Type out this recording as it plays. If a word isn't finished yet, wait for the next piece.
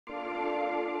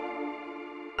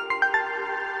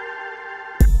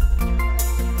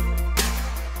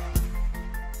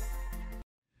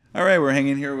All right, we're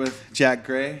hanging here with Jack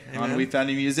Gray on man. We Found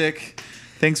New Music.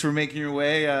 Thanks for making your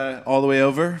way all the way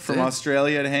over from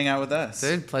Australia to hang out with us.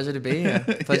 Dude, pleasure to be here.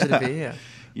 Pleasure to be here.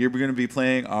 You're going to be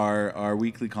playing our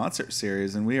weekly concert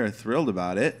series, and we are thrilled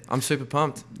about it. I'm super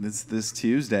pumped. It's this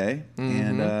Tuesday,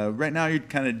 and right now you're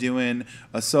kind of doing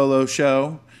a solo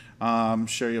show. I'm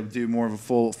sure you'll do more of a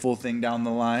full thing down the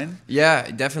line.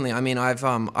 Yeah, definitely. I mean,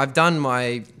 I've done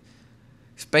my...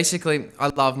 Basically, I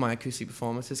love my acoustic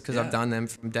performances because I've done them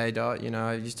from day dot. You know,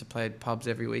 I used to play at pubs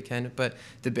every weekend, but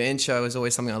the band show is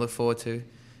always something I look forward to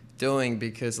doing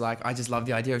because, like, I just love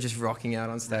the idea of just rocking out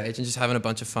on stage and just having a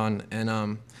bunch of fun.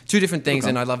 And two different things,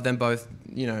 and I love them both,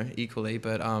 you know, equally.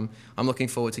 But I'm looking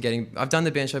forward to getting... I've done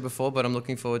the band show before, but I'm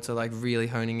looking forward to, like, really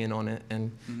honing in on it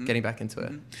and getting back into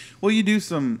it. Well, you do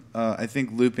some, I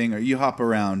think, looping, or you hop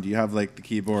around. You have, like, the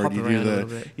keyboard. You do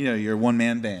the, you know, your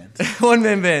one-man band.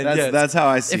 One-man band, That's how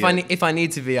I see it. If I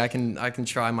need to be, I can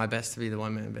try my best to be the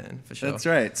one-man band, for sure. That's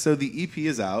right. So the EP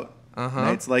is out.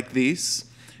 Nights Like These.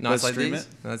 Nights Like These.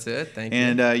 That's it. Thank you.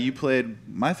 And you played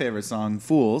my favorite song,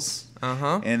 Fools.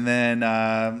 And then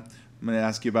I'm going to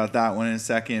ask you about that one in a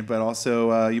second. But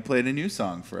also, you played a new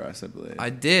song for us, I believe.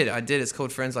 I did. It's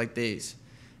called Friends Like These.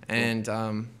 And,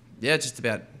 yeah, just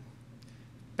about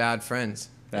bad friends.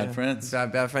 Bad friends.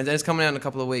 Bad friends. And it's coming out in a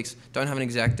couple of weeks. Don't have an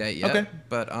exact date yet. Okay.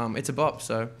 But it's a bop,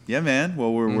 so. Yeah, man.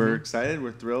 Well, we're excited.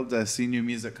 We're thrilled to see new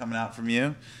music coming out from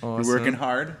you. Awesome. You're working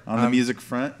hard on the music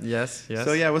front. Yes.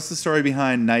 So, yeah, what's the story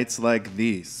behind Nights Like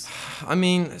These? I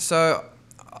mean, so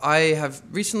I have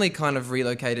recently kind of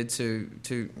relocated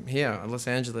to here, Los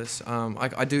Angeles.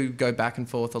 I do go back and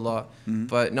forth a lot.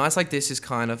 But Nights Like This is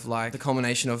kind of like the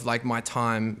culmination of like my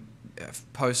time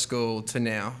post-school to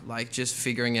now, like just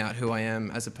figuring out who I am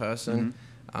as a person.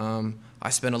 I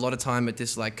spent a lot of time at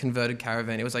this like converted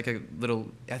caravan. It was like a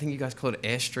little, I think you guys call it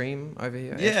Airstream over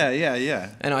here. Yeah.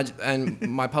 And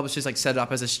my publishers like set it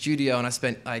up as a studio, and I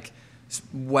spent like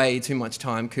way too much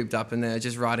time cooped up in there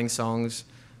just writing songs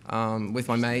with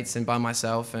my mates and by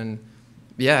myself, and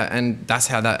yeah, and that's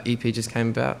how that EP just came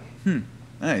about.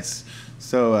 Nice.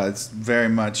 So it's very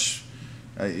much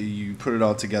you put it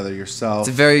all together yourself. It's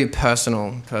a very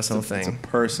personal thing. It's a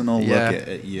personal look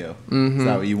at you. Is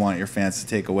that what you want your fans to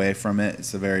take away from it?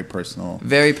 It's a very personal.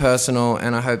 Very personal,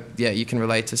 and I hope you can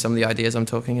relate to some of the ideas I'm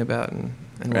talking about and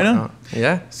whatnot.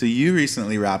 Yeah. So you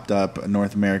recently wrapped up a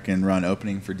North American run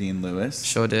opening for Dean Lewis.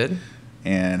 Sure did.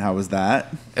 And how was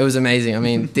that? It was amazing. I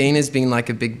mean, Dean has been like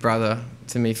a big brother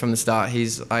to me from the start.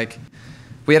 He's like,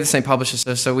 we have the same publisher,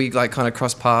 so we like kind of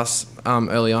crossed paths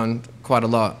early on quite a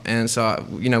lot, and so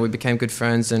you know we became good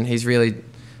friends. And he's really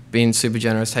been super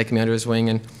generous, taking me under his wing.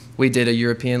 And we did a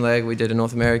European leg, we did a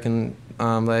North American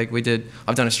leg,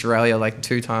 I've done Australia like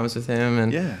 2 times with him,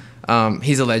 and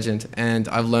he's a legend. And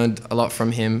I've learned a lot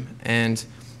from him, and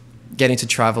getting to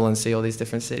travel and see all these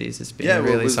different cities has been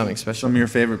really something special. Some of your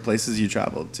favorite places you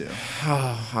traveled to?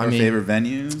 I mean, favorite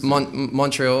venues?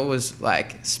 Montreal was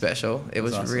like special. It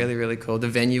was awesome. Really cool. The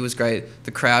venue was great.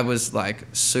 The crowd was like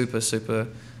super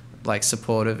like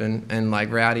supportive and like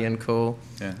rowdy and cool.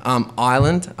 Yeah.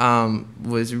 Ireland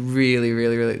was really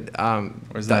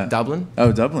where's that? Dublin.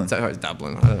 Oh, Dublin. So, it's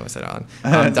Dublin. I don't know if I said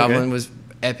Ireland. Dublin was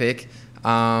epic.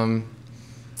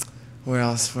 Where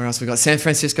else we got? San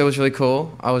Francisco was really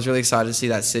cool. I was really excited to see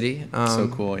that city. So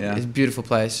cool, yeah. It's a beautiful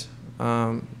place.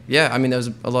 Yeah, I mean, there was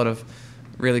a lot of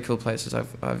really cool places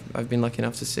I've been lucky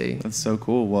enough to see. That's so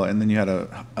cool. Well, and then you had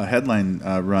a headline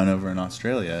run over in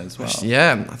Australia as well.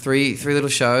 Yeah, three little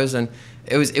shows, and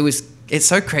it's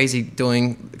so crazy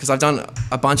doing, because I've done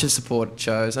a bunch of support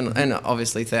shows and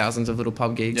obviously thousands of little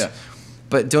pub gigs. Yeah.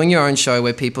 But doing your own show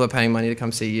where people are paying money to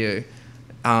come see you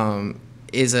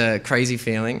is a crazy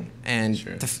feeling, and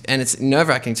and it's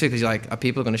nerve-wracking too, because you're like, are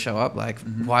people going to show up? Like,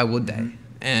 why would they?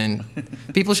 And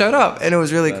people showed up, and it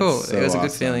was really cool. So it was a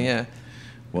good feeling, yeah.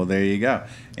 Well, there you go.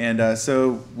 And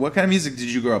so, what kind of music did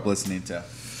you grow up listening to?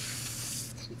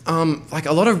 Like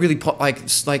a lot of really pop,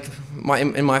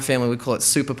 in my family we call it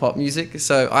super pop music.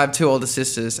 So I have 2 older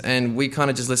sisters, and we kind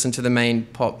of just listened to the main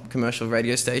pop commercial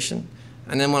radio station.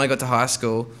 And then when I got to high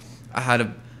school, I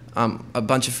had a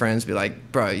bunch of friends be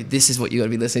like, bro, this is what you got to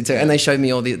be listening to. And they showed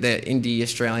me all the indie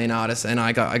Australian artists, and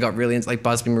I got really into like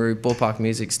Busby Marou, Ballpark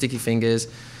Music, Sticky Fingers,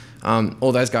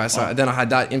 all those guys. So then I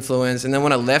had that influence. And then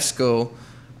when I left school,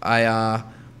 I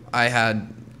had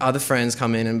other friends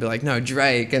come in and be like, no,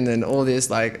 Drake, and then all this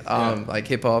like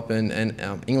hip hop and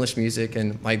English music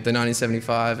and like the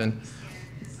 1975 and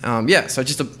so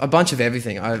just a bunch of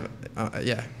everything.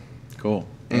 Cool.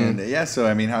 And so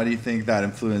I mean, how do you think that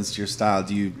influenced your style?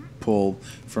 Do you pull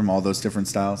from all those different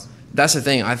styles? That's the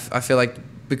thing. I feel like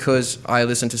because I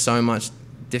listen to so much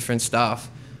different stuff,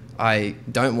 I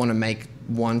don't want to make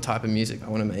one type of music. I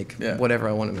want to make whatever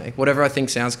I want to make. Whatever I think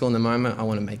sounds cool in the moment, I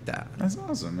want to make that. That's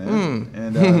awesome, man.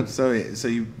 And so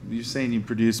you're saying you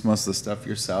produce most of the stuff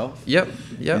yourself? Yep.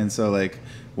 And so like,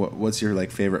 what's your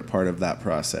like favorite part of that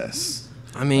process?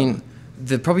 I mean,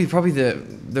 probably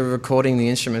the recording the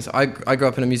instruments. I grew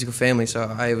up in a musical family, so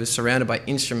I was surrounded by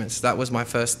instruments. That was my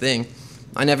first thing.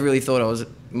 I never really thought I was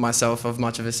myself of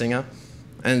much of a singer,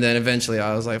 and then eventually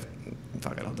I was like,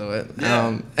 fuck it, I'll do it.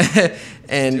 Yeah.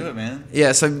 And do it, man.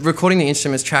 Yeah, so recording the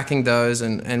instruments, tracking those,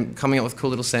 and coming up with cool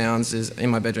little sounds in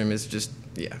my bedroom is just,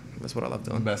 that's what I love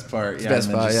doing. The best part, it's the best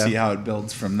and then part, just see how it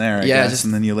builds from there, I guess,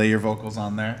 and then you lay your vocals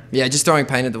on there. Yeah, just throwing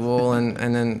paint at the wall, and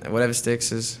then whatever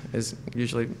sticks is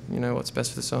usually, what's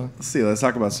best for the song. Let's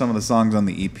talk about some of the songs on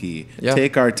the EP. Yeah.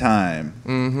 Take Our Time.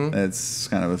 It's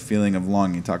kind of a feeling of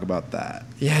longing. Talk about that.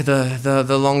 Yeah,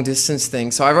 the long distance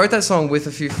thing. So I wrote that song with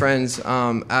a few friends at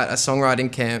a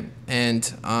songwriting camp,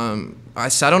 and I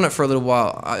sat on it for a little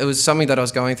while. It was something that I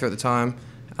was going through at the time,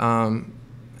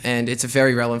 and it's a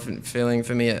very relevant feeling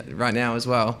for me right now as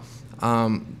well.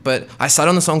 But I sat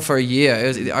on the song for a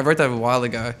year. I wrote that a while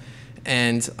ago,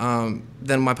 and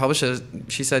then my publisher,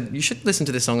 she said, you should listen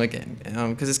to this song again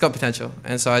because it's got potential.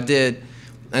 And so I did.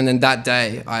 And then that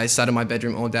day, I sat in my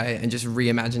bedroom all day and just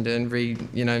reimagined it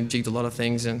and jigged a lot of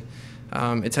things, and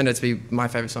it turned out to be my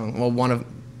favorite song. Well, one of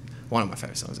my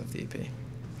favorite songs of the EP. Yeah.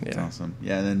 That's awesome.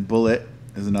 Yeah, and then Bullet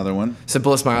is another one. So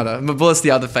Bullet's Bullet's the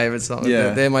other favorite song.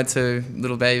 Yeah. They're my two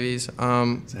little babies.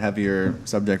 It's a heavier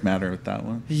subject matter with that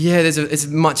one. Yeah, it's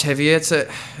much heavier.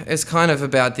 It's kind of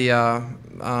about the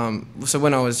so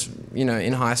when I was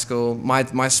in high school,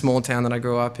 my small town that I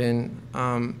grew up in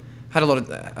had a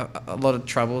lot of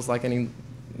troubles like any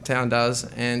town does,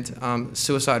 and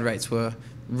suicide rates were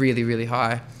really, really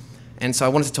high. And so I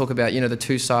wanted to talk about the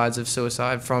two sides of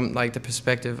suicide from like the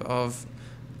perspective of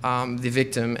the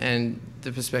victim and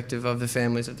the perspective of the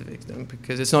families of the victim,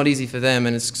 because it's not easy for them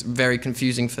and it's very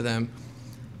confusing for them.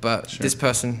 But sure. This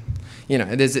person,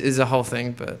 there's a whole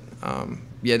thing. But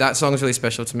that song is really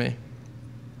special to me.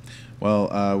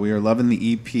 Well, we are loving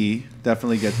the EP.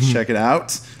 Definitely get to check it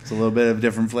out. It's a little bit of a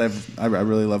different flavor. I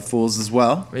really love Fools as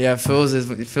well. Yeah, Fools is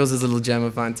a little gem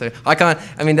of mine too.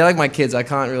 They're like my kids. I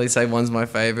can't really say one's my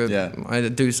favorite. Yeah. I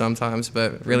do sometimes,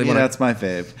 but really that's my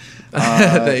fave.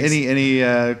 Any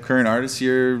current artists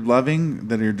you're loving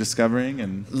that you're discovering?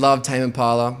 And love Tame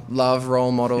Impala. Love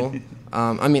Role Model.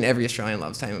 Every Australian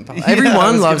loves Tame Impala.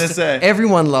 Everyone loves Tame.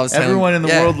 Everyone in the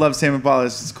world loves Tame Impala.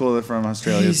 It's just cool they're from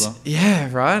Australia as well. Yeah,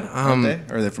 right. Aren't they?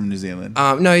 Or are they from New Zealand?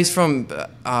 No, he's from.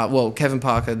 Kevin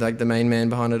Parker, like the main man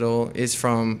behind it all, is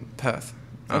from Perth.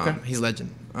 Okay. He's a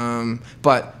legend.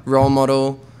 But Role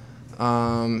Model,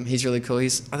 he's really cool.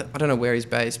 I don't know where he's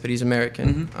based, but he's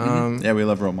American. Yeah, we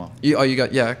love Role Model.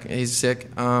 He's sick.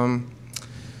 I'm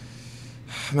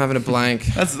having a blank.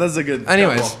 That's a good.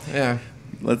 Anyways, couple. Yeah.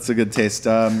 That's a good taste.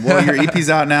 Well, your EP's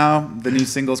out now. The new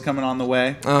single's coming on the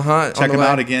way. Check them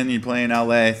out again. You're playing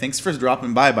LA. Thanks for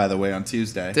dropping by the way, on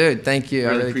Tuesday. Dude, thank you.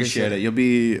 I really appreciate it. You'll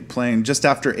be playing just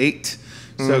after 8.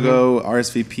 So go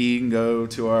RSVP and go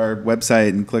to our website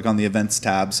and click on the events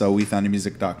tab. So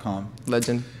wefoundyourmusic.com.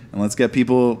 Legend. And let's get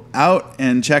people out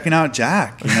and checking out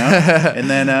Jack, and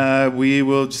then we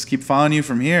will just keep following you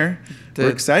from here. Dude,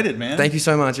 we're excited, man. Thank you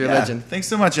so much. You're a legend. Thanks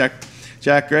so much, Jack.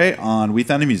 Jack Gray on We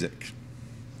Found Your Music.